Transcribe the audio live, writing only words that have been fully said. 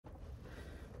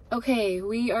Okay,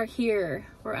 we are here.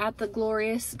 We're at the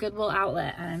glorious Goodwill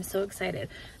outlet and I'm so excited.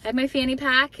 I have my fanny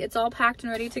pack. It's all packed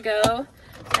and ready to go.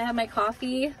 I have my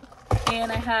coffee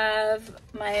and I have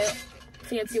my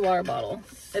fancy water bottle.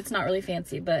 It's not really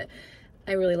fancy, but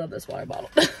I really love this water bottle.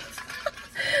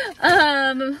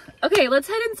 Okay, let's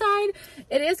head inside.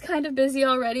 It is kind of busy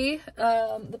already.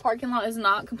 The parking lot is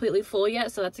not completely full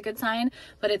yet, so that's a good sign,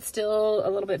 but it's still a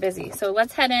little bit busy. So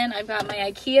let's head in. I've got my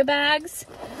IKEA bags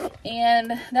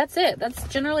and that's it. That's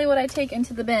generally what I take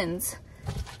into the bins.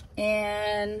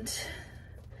 And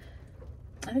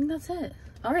I think that's it.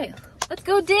 All right, let's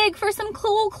go dig for some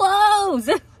cool clothes.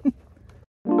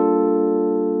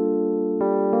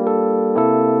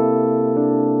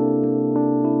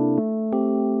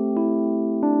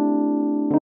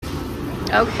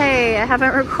 Okay, I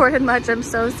haven't recorded much. I'm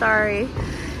so sorry.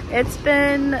 It's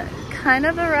been kind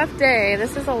of a rough day.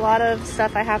 This is a lot of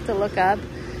stuff I have to look up.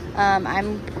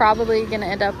 I'm probably gonna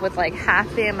end up with like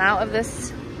half the amount of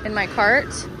this in my cart.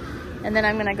 And then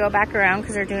I'm gonna go back around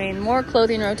because they're doing more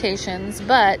clothing rotations,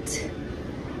 but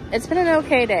it's been an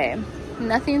okay day.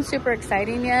 Nothing super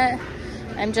exciting yet.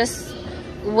 I'm just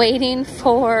waiting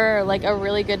for like a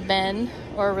really good bin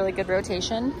or a really good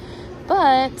rotation.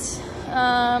 But,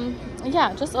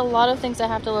 yeah, just a lot of things I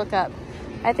have to look up.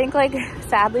 I think like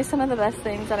sadly some of the best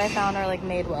things that I found are like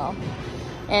Madewell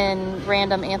and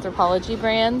random Anthropologie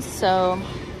brands. So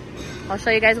I'll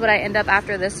show you guys what I end up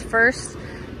after this first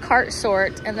cart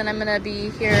sort, and then I'm gonna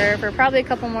be here for probably a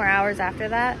couple more hours after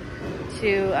that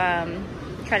to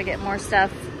try to get more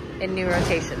stuff in new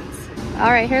rotations. All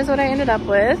right, here's what I ended up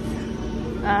with.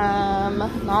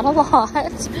 Not a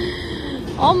lot.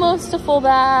 Almost a full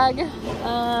bag.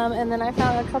 And then I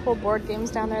found a couple board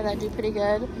games down there that do pretty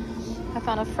good. I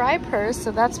found a fry purse,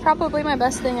 so that's probably my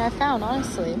best thing I found,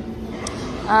 honestly.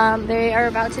 They are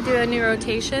about to do a new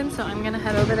rotation, so I'm gonna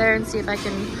head over there and see if I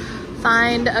can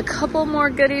find a couple more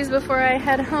goodies before I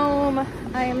head home.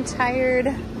 I am tired.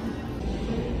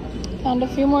 Found a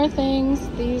few more things.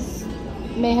 These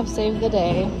may have saved the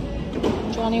day.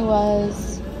 Johnny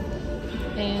was,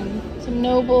 and some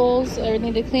Nobles. I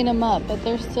need to clean them up, but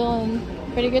they're still in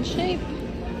pretty good shape.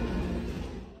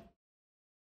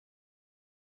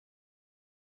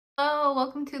 Hello,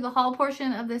 welcome to the haul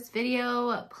portion of this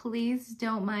video. Please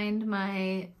don't mind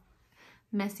my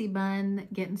messy bun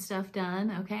getting stuff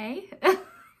done, okay? I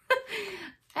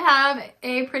have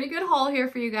a pretty good haul here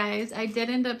for you guys. I did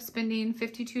end up spending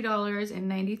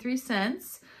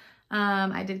 $52.93.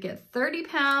 I did get 30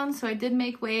 pounds, so I did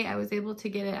make weight. I was able to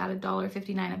get it at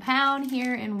 $1.59 a pound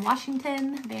here in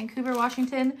Washington, Vancouver,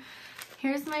 Washington.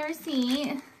 Here's my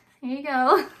receipt. Here you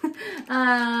go.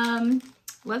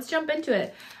 Let's jump into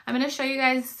it. I'm going to show you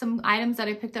guys some items that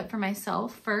I picked up for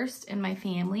myself first and my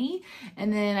family,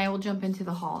 and then I will jump into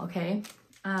the haul, okay?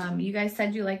 You guys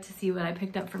said you like to see what I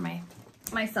picked up for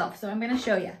myself, so I'm going to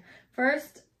show you.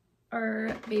 First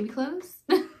are baby clothes.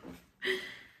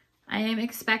 I am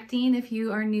expecting, if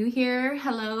you are new here,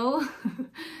 hello,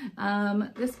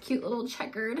 this cute little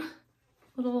checkered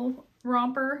little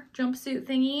romper jumpsuit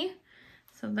thingy.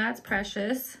 So that's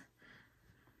precious.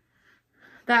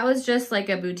 That was just like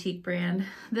a boutique brand.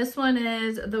 This one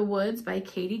is The Woods by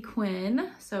Katie Quinn.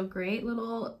 So great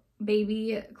little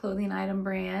baby clothing item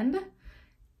brand.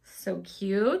 So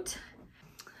cute.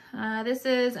 This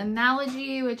is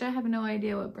Analogy, which I have no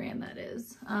idea what brand that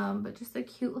is, but just a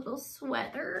cute little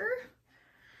sweater.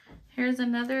 Here's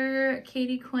another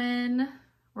Katie Quinn,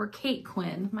 or Kate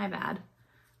Quinn, my bad.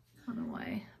 I don't know why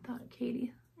I thought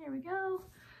Katie. There we go.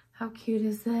 How cute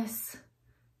is this?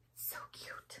 It's so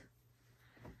cute.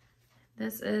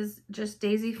 This is just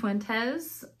Daisy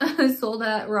Fuentes, sold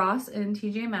at Ross and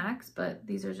TJ Maxx, but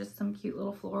these are just some cute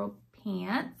little floral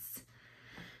pants.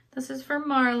 This is for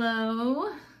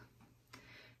Marlo.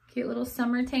 Cute little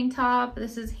summer tank top.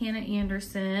 This is Hannah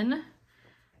Anderson.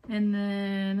 And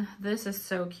then this is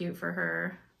so cute for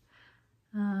her.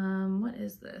 What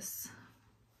is this?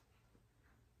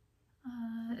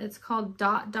 It's called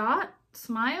Dot Dot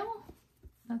Smile.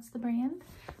 That's the brand.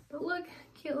 But look,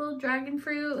 cute little dragon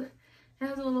fruit. It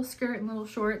has a little skirt and little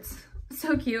shorts.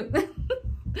 So cute. And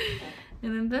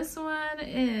then this one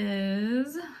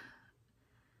is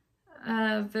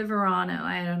Viverano.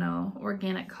 I don't know,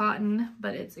 organic cotton,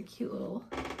 but it's a cute little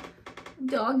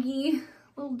doggy,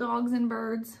 little dogs and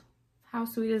birds. How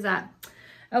sweet is that?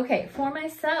 Okay, for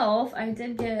myself, I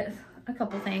did get a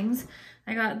couple things.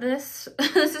 I got this.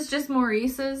 This is just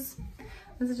Maurice's.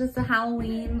 This is just a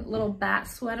Halloween little bat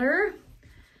sweater.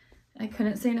 I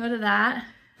couldn't say no to that.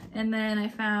 And then I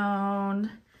found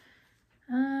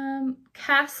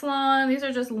Caslon. These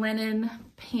are just linen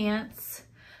pants.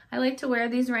 I like to wear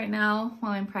these right now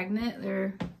while I'm pregnant.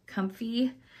 They're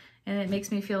comfy and it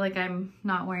makes me feel like I'm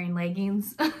not wearing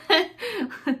leggings.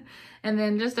 And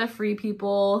then just a Free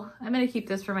People. I'm gonna keep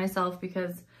this for myself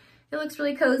because it looks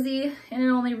really cozy and it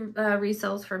only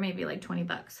resells for maybe like 20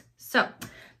 bucks. So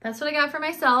that's what I got for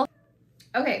myself.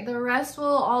 Okay, the rest will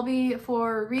all be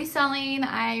for reselling.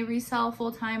 I resell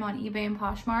full-time on eBay and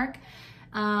Poshmark.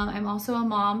 I'm also a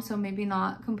mom, so maybe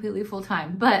not completely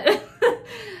full-time, but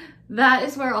that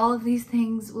is where all of these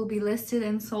things will be listed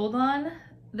and sold on.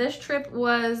 This trip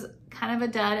was kind of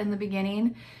a dud in the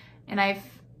beginning, and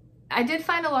I did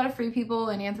find a lot of Free People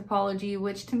and Anthropologie,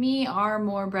 which to me are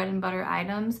more bread and butter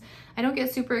items. I don't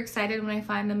get super excited when I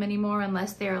find them anymore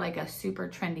unless they're like a super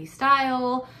trendy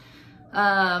style.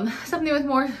 Something with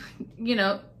more, you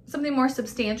know, something more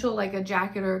substantial like a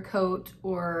jacket or a coat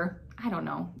or I don't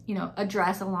know, you know, a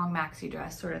dress, a long maxi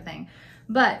dress sort of thing.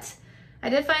 But I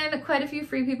did find quite a few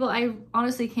Free People. I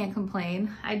honestly can't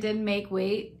complain. I did make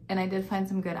weight and I did find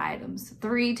some good items.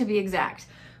 3 to be exact.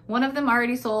 One of them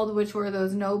already sold, which were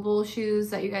those Noble shoes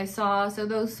that you guys saw. So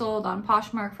those sold on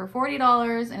Poshmark for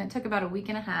 $40 and it took about a week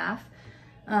and a half.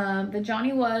 The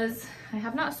Johnny Was, I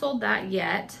have not sold that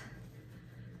yet.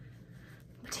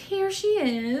 But here she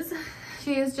is.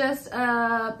 She is just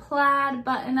a plaid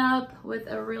button up with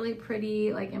a really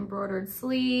pretty like embroidered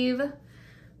sleeve.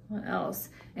 What else?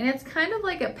 And it's kind of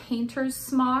like a painter's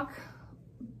smock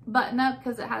button up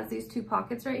because it has these 2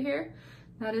 pockets right here.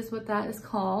 That is what that is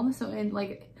called. So in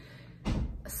like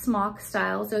smock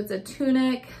style. So it's a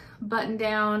tunic button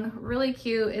down, really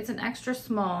cute. It's an extra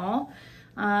small.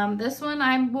 This one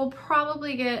I will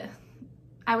probably get,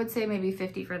 I would say maybe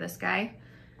 50 for this guy.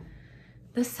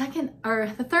 The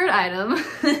third item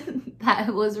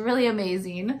that was really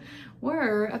amazing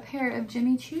were a pair of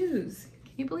Jimmy Choos.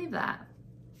 Can you believe that?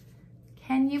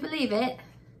 Can you believe it?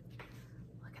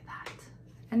 Look at that.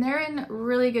 And they're in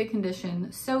really good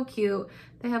condition. So cute.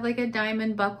 They have like a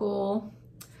diamond buckle.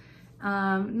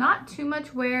 Not too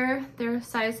much wear. They're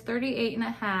size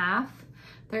 38.5.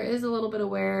 There is a little bit of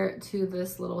wear to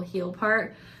this little heel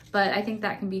part, but I think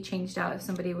that can be changed out if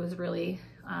somebody was really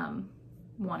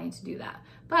wanting to do that.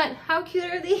 But how cute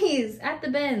are these at the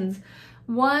bins?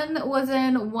 One was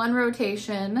in one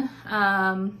rotation.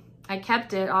 I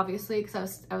kept it obviously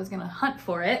because I was gonna hunt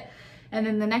for it. And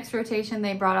then the next rotation,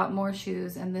 they brought out more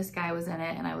shoes and this guy was in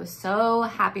it. And I was so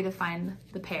happy to find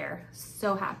the pair,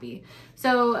 so happy.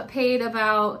 So paid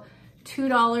about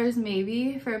 $2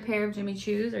 maybe for a pair of Jimmy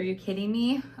Choos. Are you kidding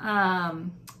me?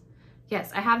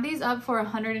 Yes, I have these up for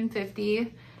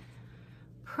 $150.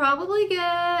 Probably get,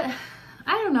 I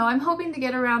don't know, I'm hoping to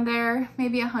get around there.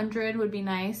 Maybe 100 would be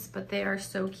nice, but they are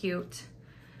so cute.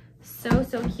 So,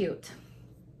 so cute.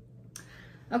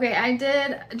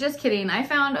 Okay, just kidding. I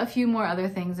found a few more other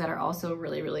things that are also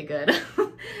really, really good.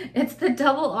 It's the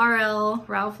double RL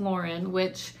Ralph Lauren,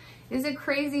 which is a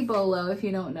crazy bolo if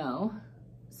you don't know.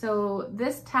 So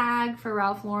this tag for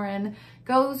Ralph Lauren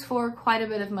goes for quite a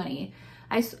bit of money.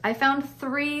 I found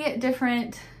 3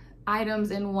 different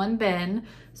items in one bin.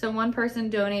 So one person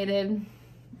donated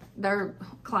their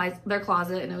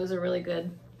closet and it was a really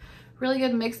good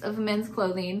mix of men's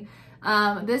clothing.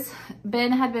 This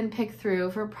bin had been picked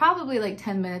through for probably like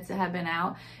 10 minutes. It had been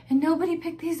out and nobody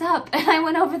picked these up. And I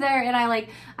went over there and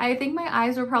I think my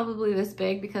eyes were probably this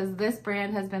big because this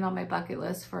brand has been on my bucket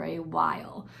list for a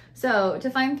while. So to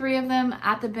find 3 of them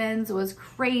at the bins was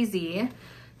crazy.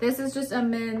 This is just a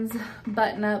men's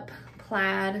button-up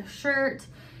plaid shirt.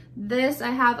 This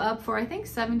I have up for I think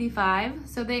 $75.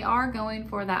 So they are going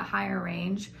for that higher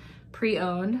range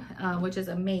pre-owned, which is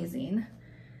amazing.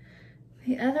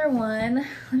 The other one,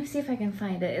 let me see if I can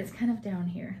find it. It's kind of down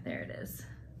here. There it is.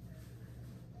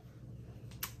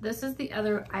 This is the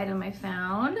other item I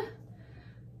found.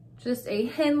 Just a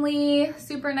Henley,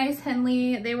 super nice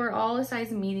Henley. They were all a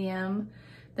size medium.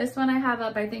 This one I have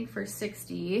up, I think, for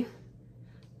 $60,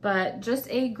 but just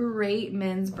a great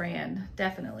men's brand,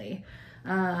 definitely.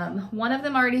 One of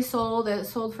them already sold. It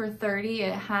sold for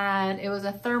 $30. It was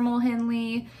a thermal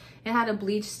Henley. It had a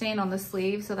bleach stain on the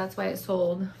sleeve, so that's why it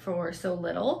sold for so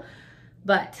little.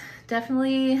 But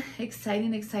definitely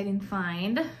exciting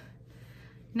find.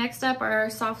 Next up are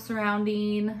soft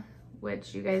surrounding,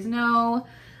 which you guys know.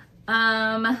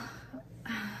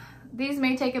 These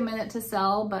may take a minute to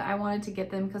sell, but I wanted to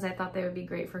get them because I thought they would be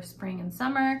great for spring and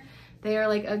summer. They are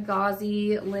like a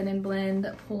gauzy linen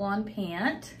blend pull-on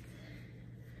pant.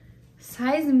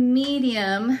 Size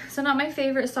medium, so not my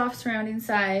favorite soft surrounding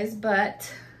size,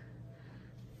 but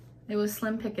it was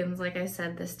slim pickings, like I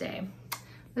said, this day.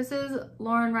 This is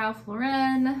Ralph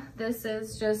Lauren. This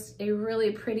is just a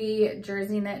really pretty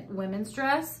jersey knit women's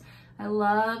dress. I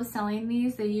love selling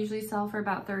these. They usually sell for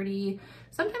about 30,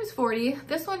 sometimes 40.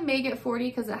 This one may get 40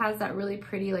 because it has that really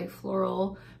pretty like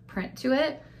floral print to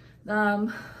it.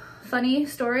 Funny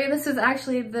story, this is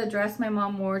actually the dress my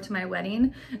mom wore to my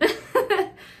wedding.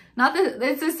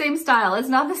 It's the same style. It's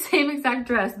not the same exact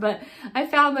dress, but I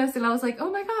found this and I was like,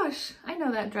 oh my gosh, I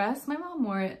know that dress. My mom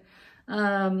wore it.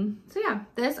 So yeah,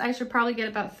 this I should probably get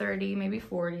about 30, maybe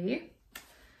 40.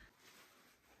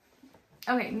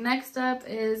 Okay, next up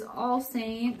is All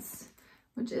Saints,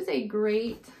 which is a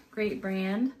great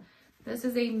brand. This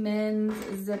is a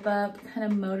men's zip up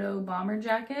kind of moto bomber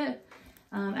jacket.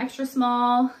 Extra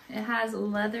small. It has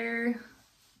leather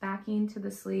backing to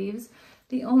the sleeves.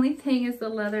 The only thing is the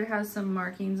leather has some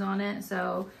markings on it,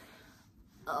 so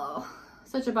oh,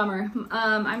 such a bummer.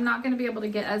 I'm not going to be able to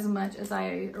get as much as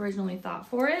I originally thought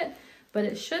for it, but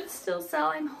it should still sell.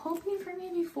 I'm hoping for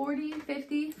maybe 40,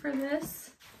 50 for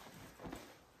this.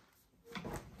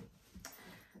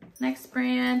 Next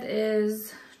brand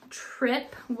is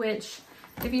Trip, which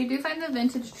if you do find the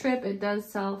vintage Trip, it does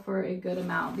sell for a good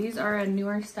amount. These are a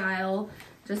newer style,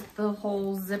 just the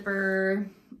whole zipper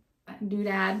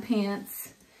doodad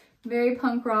pants, very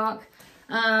punk rock.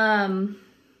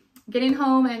 Getting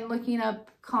home and looking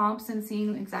up comps and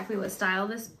seeing exactly what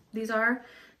style these are,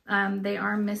 they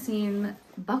are missing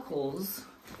buckles,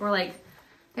 or like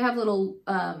they have little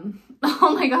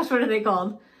oh my gosh, what are they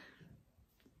called?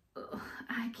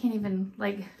 I can't even,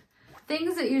 like,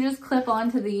 things that you just clip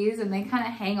onto these and they kind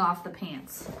of hang off the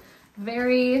pants.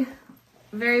 Very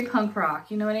punk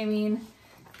rock, you know what I mean?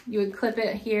 You would clip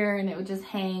it here and it would just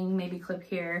hang, maybe clip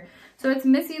here. So it's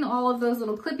missing all of those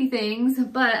little clippy things,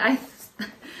 but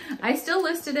I still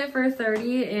listed it for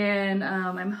 30, and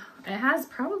it has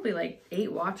probably like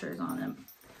 8 watchers on it.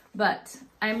 But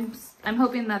I'm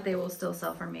hoping that they will still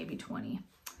sell for maybe 20.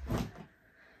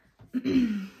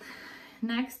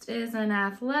 Next is an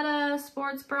Athleta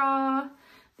sports bra.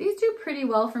 These do pretty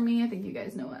well for me. I think you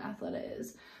guys know what Athleta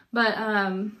is. But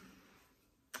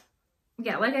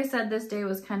yeah, like I said, this day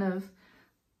was kind of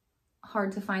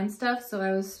hard to find stuff, so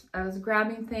I was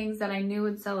grabbing things that I knew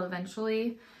would sell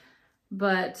eventually,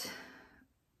 but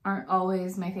aren't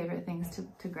always my favorite things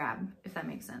to grab, if that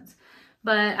makes sense.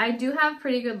 But I do have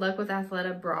pretty good luck with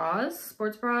Athleta bras,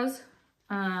 sports bras.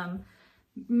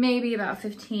 Maybe about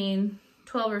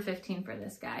 12 or 15 for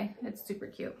this guy. It's super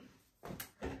cute.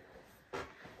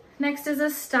 Next is a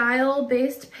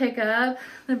style-based pickup.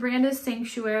 The brand is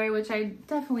Sanctuary, which I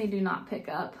definitely do not pick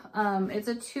up. It's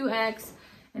a 2X,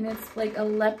 and it's like a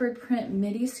leopard print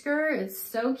midi skirt. It's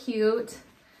so cute.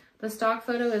 The stock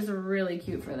photo is really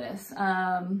cute for this.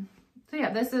 So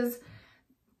yeah, this is,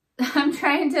 I'm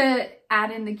trying to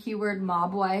add in the keyword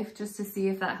mob wife just to see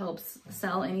if that helps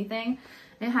sell anything.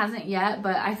 It hasn't yet,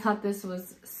 but I thought this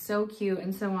was so cute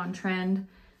and so on trend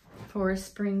for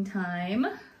springtime.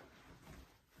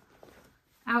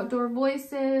 Outdoor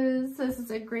Voices. This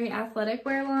is a great athletic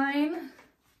wear line.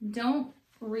 Don't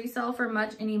resell for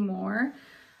much anymore.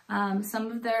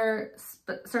 Some of their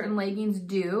certain leggings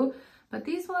do, but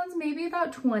these ones maybe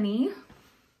about 20.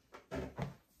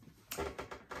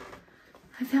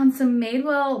 I found some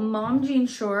Madewell mom jean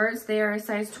shorts. They are a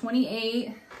size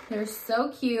 28. They're so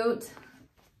cute,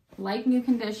 like new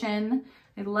condition.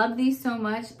 I love these so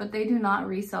much, but they do not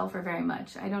resell for very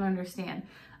much. I don't understand.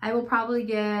 I will probably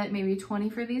get maybe 20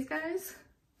 for these guys.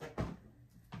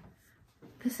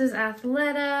 This is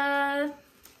Athleta,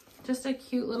 just a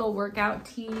cute little workout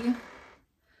tee.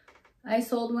 I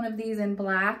sold one of these in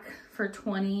black for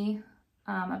 20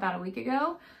 about a week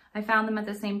ago. I found them at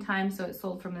the same time, so it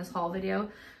sold from this haul video,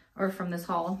 or from this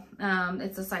haul.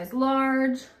 It's a size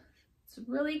large. It's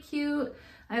really cute.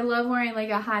 I love wearing like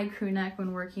a high crew neck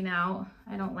when working out.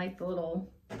 I don't like the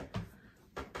little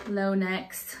low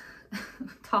necks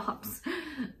tops.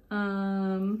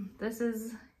 This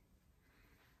is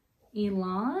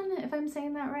Elan, if I'm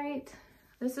saying that right.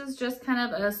 This is just kind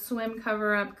of a swim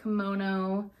cover-up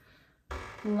kimono,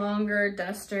 longer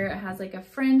duster. It has like a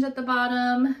fringe at the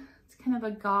bottom. It's kind of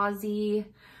a gauzy,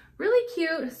 really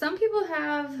cute. Some people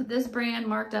have this brand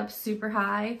marked up super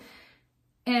high,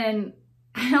 and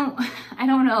I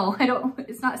don't know.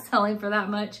 It's not selling for that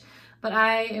much, but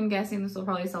I am guessing this will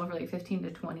probably sell for like 15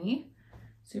 to 20.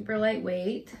 Super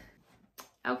lightweight.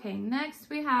 Okay, next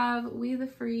we have We the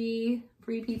Free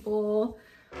People.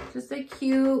 Just a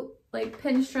cute like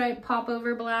pinstripe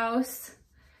popover blouse,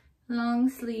 long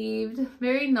sleeved,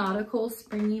 very nautical,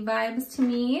 springy vibes to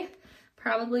me.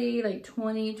 Probably like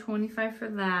 20, 25 for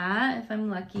that if I'm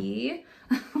lucky.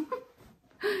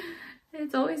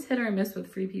 It's always hit or miss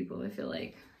with Free People, I feel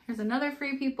like. Here's another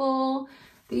Free People.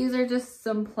 These are just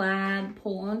some plaid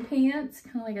pull-on pants,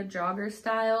 kind of like a jogger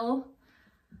style.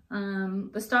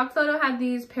 The stock photo had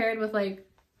these paired with like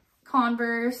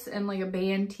Converse and like a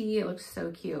band tee. It looks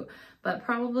so cute, but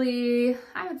probably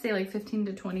I would say like 15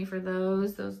 to 20 for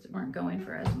those. Those weren't going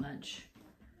for as much.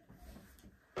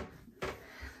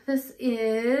 This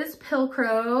is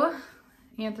Pilcrow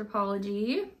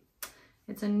Anthropology.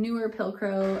 It's a newer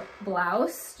Pilcrow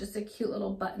blouse, just a cute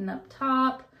little button up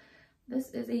top.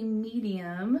 This is a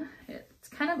medium. It's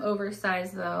kind of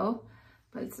oversized though,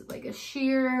 but it's like a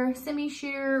sheer,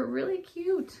 semi-sheer, really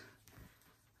cute.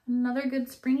 Another good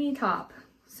springy top.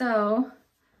 So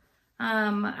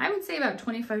I would say about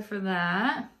 25 for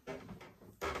that.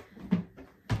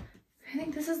 I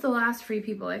think this is the last Free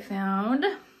People I found.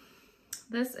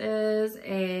 This is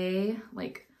a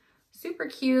like super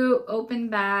cute open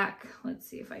back. Let's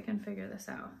see if I can figure this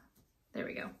out. There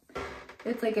we go.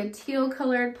 It's like a teal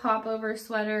colored popover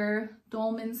sweater,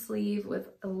 dolman sleeve with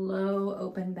a low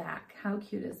open back. How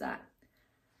cute is that?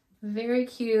 Very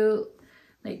cute,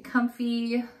 like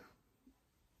comfy.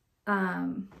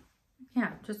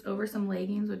 Yeah, just over some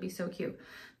leggings would be so cute.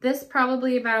 This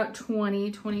probably about 20,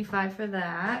 25 for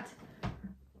that.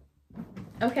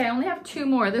 Okay, I only have 2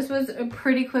 more. This was a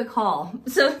pretty quick haul,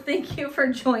 so thank you for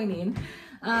joining.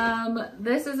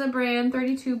 This is a brand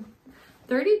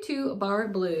 32 Bar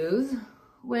Blues,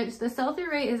 which the sell-through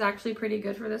rate is actually pretty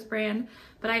good for this brand,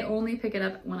 but I only pick it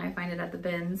up when I find it at the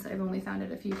bins. I've only found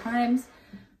it a few times.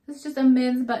 This is just a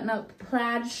men's button-up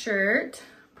plaid shirt.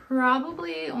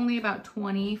 Probably only about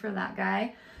 20 for that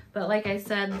guy, but like I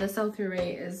said, the sell-through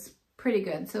rate is pretty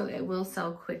good, so it will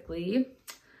sell quickly.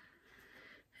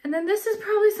 And then this is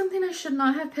probably something I should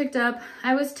not have picked up.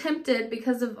 I was tempted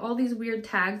because of all these weird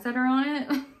tags that are on it.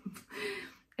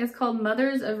 It's called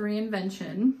Mothers of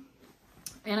Reinvention,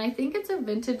 and I think it's a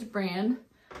vintage brand.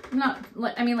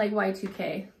 I mean like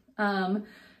Y2K.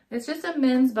 It's just a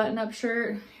men's button-up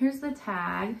shirt. Here's the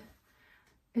tag.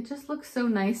 It just looks so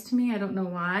nice to me. I don't know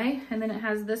why. And then it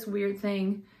has this weird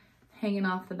thing hanging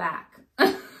off the back.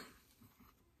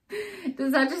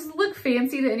 Does that just look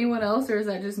fancy to anyone else, or is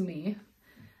that just me?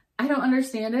 I don't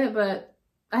understand it, but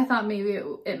I thought maybe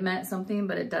it meant something,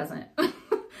 but it doesn't.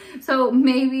 So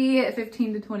maybe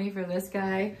 15 to 20 for this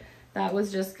guy. That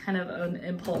was just kind of an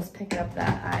impulse pickup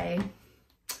that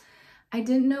I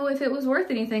didn't know if it was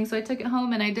worth anything, so I took it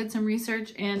home and I did some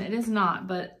research, and it is not,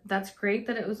 but that's great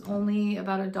that it was only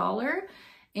about $1,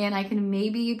 and I can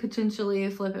maybe potentially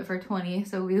flip it for 20,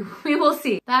 so we will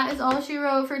see. That is all she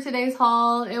wrote for today's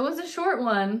haul. It was a short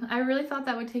one. I really thought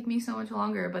that would take me so much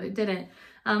longer, but it didn't.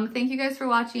 Thank you guys for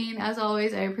watching. As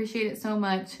always, I appreciate it so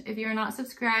much. If you're not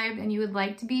subscribed and you would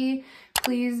like to be,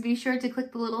 please be sure to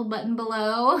click the little button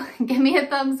below. Give me a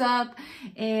thumbs up.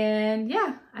 And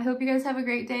yeah, I hope you guys have a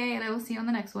great day, and I will see you on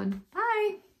the next one. Bye.